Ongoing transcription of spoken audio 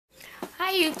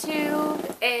Hi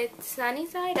YouTube, it's Sunny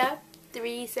Side Up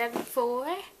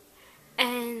 374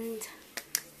 and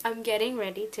I'm getting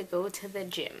ready to go to the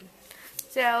gym.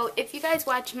 So if you guys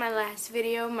watched my last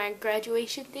video, my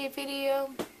graduation day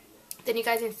video, then you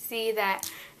guys can see that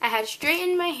I had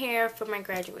straightened my hair for my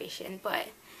graduation, but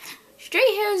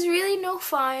straight hair is really no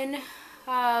fun.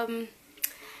 And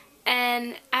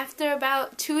after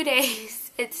about 2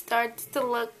 days it starts to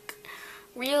look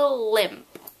real limp.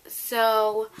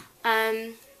 So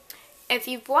if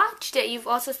you've watched it, you've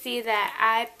also seen that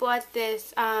I bought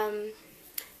this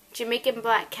Jamaican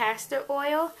black castor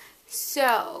oil.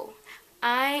 So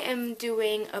I am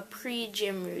doing a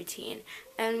pre-gym routine,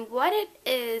 and what it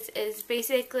is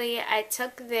basically I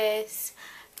took this,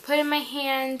 put it in my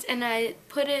hands, and I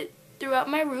put it throughout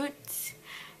my roots,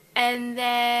 and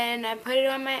then I put it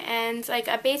on my ends. Like,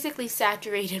 I basically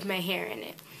saturated my hair in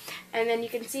it. And then you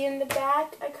can see in the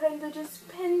back, I kind of just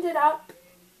pinned it up.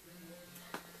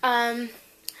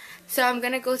 So I'm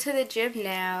going to go to the gym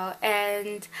now,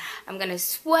 and I'm going to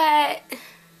sweat,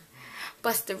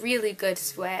 bust a really good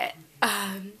sweat.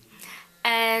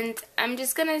 And I'm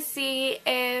just going to see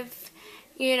if,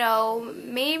 you know,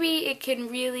 maybe it can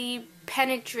really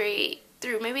penetrate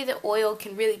through. Maybe the oil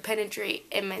can really penetrate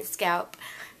in my scalp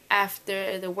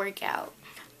after the workout.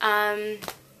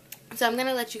 So I'm going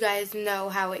to let you guys know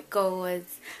how it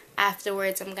goes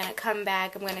afterwards. I'm going to come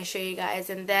back, I'm going to show you guys,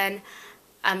 and then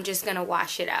I'm just going to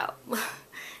wash it out.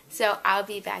 So I'll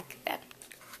be back then.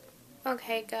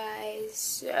 Okay guys,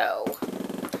 so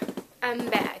I'm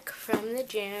back from the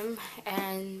gym,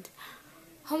 and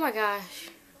oh my gosh,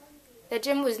 the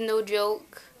gym was no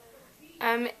joke.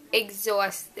 I'm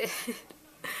exhausted.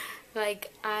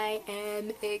 Like, I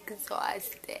am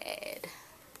exhausted.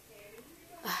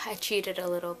 I cheated a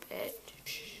little bit.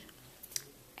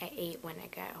 I ate when I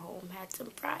got home. Had some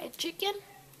fried chicken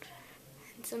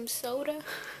and some soda.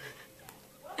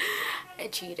 I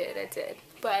cheated, I did.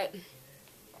 But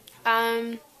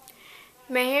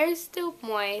my hair is still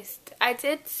moist. I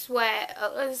did sweat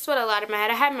a lot of my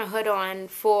head. I had my hood on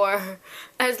for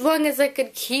as long as I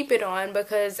could keep it on,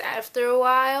 because after a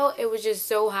while it was just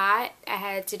so hot I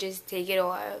had to just take it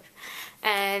off.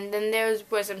 And then there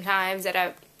were some times that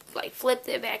I like flipped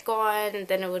it back on, and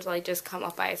then it would like just come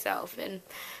up by itself, and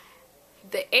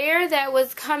the air that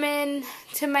was coming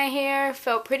to my hair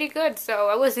felt pretty good, so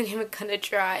I wasn't even gonna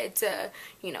try to,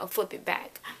 you know, flip it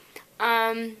back.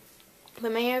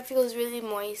 But my hair feels really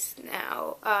moist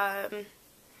now.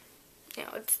 You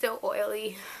know, it's still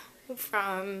oily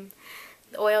from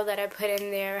the oil that I put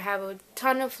in there. I have a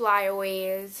ton of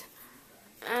flyaways.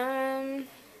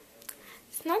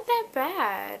 It's not that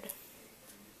bad.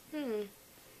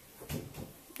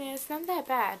 Yeah, it's not that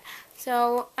bad.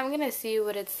 So I'm gonna see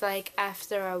what it's like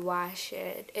after I wash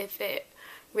it. If it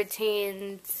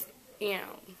retains, you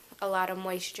know, a lot of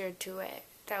moisture to it,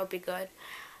 that would be good.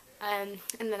 And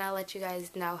then I'll let you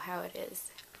guys know how it is.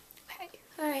 Okay.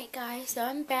 Alright guys, so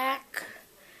I'm back.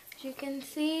 As you can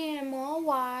see, I'm all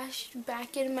washed,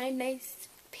 back in my nice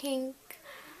pink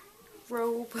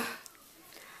robe.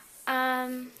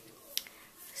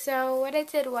 So what I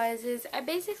did was I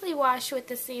basically washed with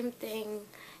the same thing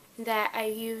that I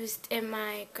used in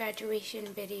my graduation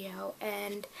video,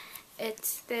 and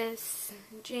it's this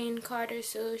Jane Carter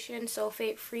Solution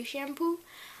Sulfate Free Shampoo.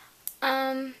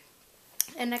 And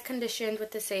I conditioned with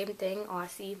the same thing,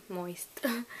 Aussie Moist.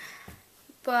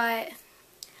 But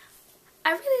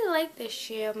I really like this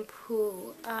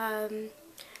shampoo. I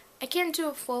can't do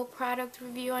a full product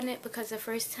review on it because the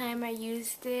first time I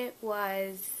used it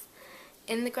was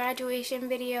in the graduation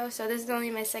video, so this is only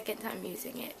my second time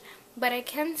using it. But I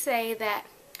can say that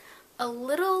a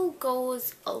little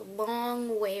goes a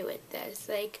long way with this.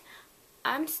 Like,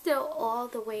 I'm still all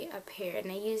the way up here,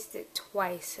 and I used it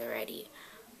twice already.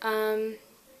 You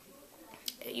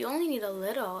only need a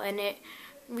little, and it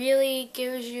really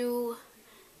gives you,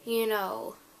 you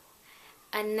know,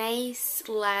 a nice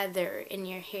lather in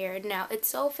your hair. Now,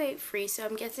 it's sulfate free, so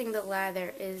I'm guessing the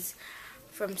lather is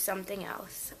from something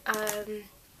else.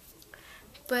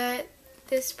 But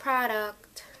this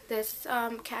product, this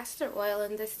castor oil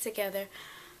and this together,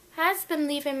 has been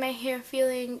leaving my hair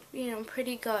feeling, you know,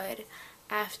 pretty good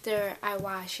after I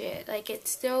wash it. Like, it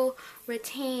still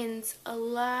retains a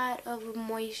lot of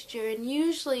moisture, and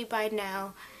usually by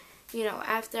now, you know,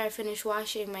 after I finish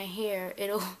washing my hair,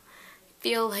 it'll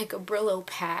feel like a Brillo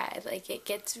pad. Like, it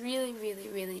gets really, really,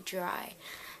 really dry.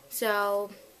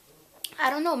 So I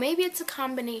don't know, maybe it's a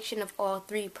combination of all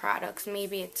three products.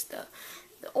 Maybe it's the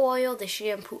oil, the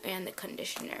shampoo, and the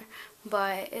conditioner.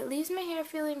 But it leaves my hair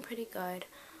feeling pretty good.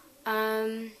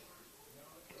 You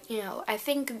know, I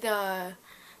think the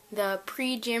the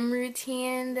pre-gym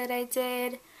routine that I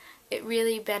did, it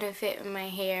really benefited my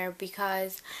hair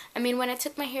because, I mean, when I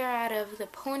took my hair out of the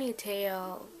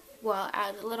ponytail, well,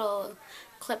 out of the little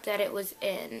clip that it was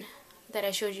in, that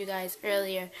I showed you guys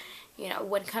earlier, you know,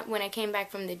 when I came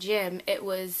back from the gym, it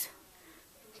was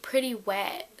pretty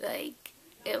wet, like,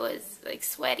 it was, like,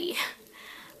 sweaty.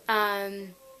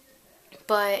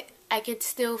 But I could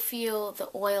still feel the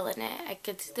oil in it. I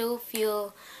could still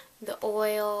feel the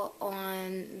oil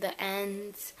on the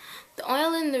ends. The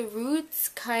oil in the roots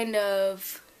kind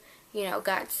of, you know,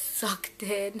 got sucked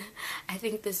in. I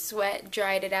think the sweat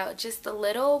dried it out just a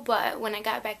little, but when I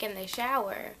got back in the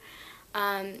shower,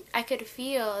 I could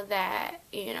feel that,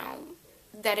 you know,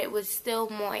 that it was still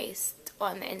moist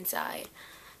on the inside.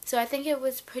 So I think it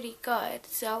was pretty good.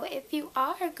 So if you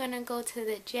are going to go to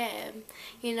the gym,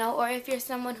 you know, or if you're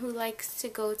someone who likes to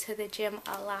go to the gym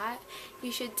a lot,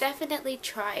 you should definitely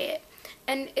try it.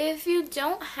 And if you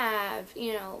don't have,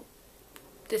 you know,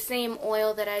 the same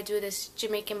oil that I do, this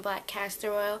Jamaican black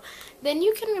castor oil, then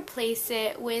you can replace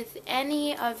it with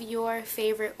any of your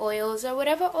favorite oils or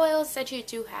whatever oils that you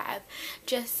do have.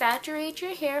 Just saturate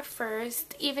your hair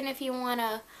first, even if you want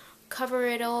to cover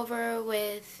it over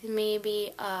with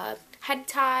maybe a head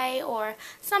tie or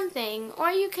something,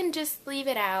 or you can just leave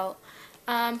it out.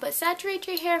 But saturate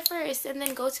your hair first and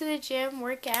then go to the gym,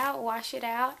 work out, wash it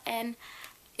out, and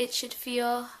it should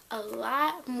feel a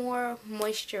lot more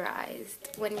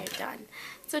moisturized when you're done.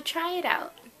 So try it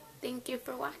out. Thank you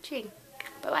for watching.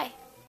 Bye-bye.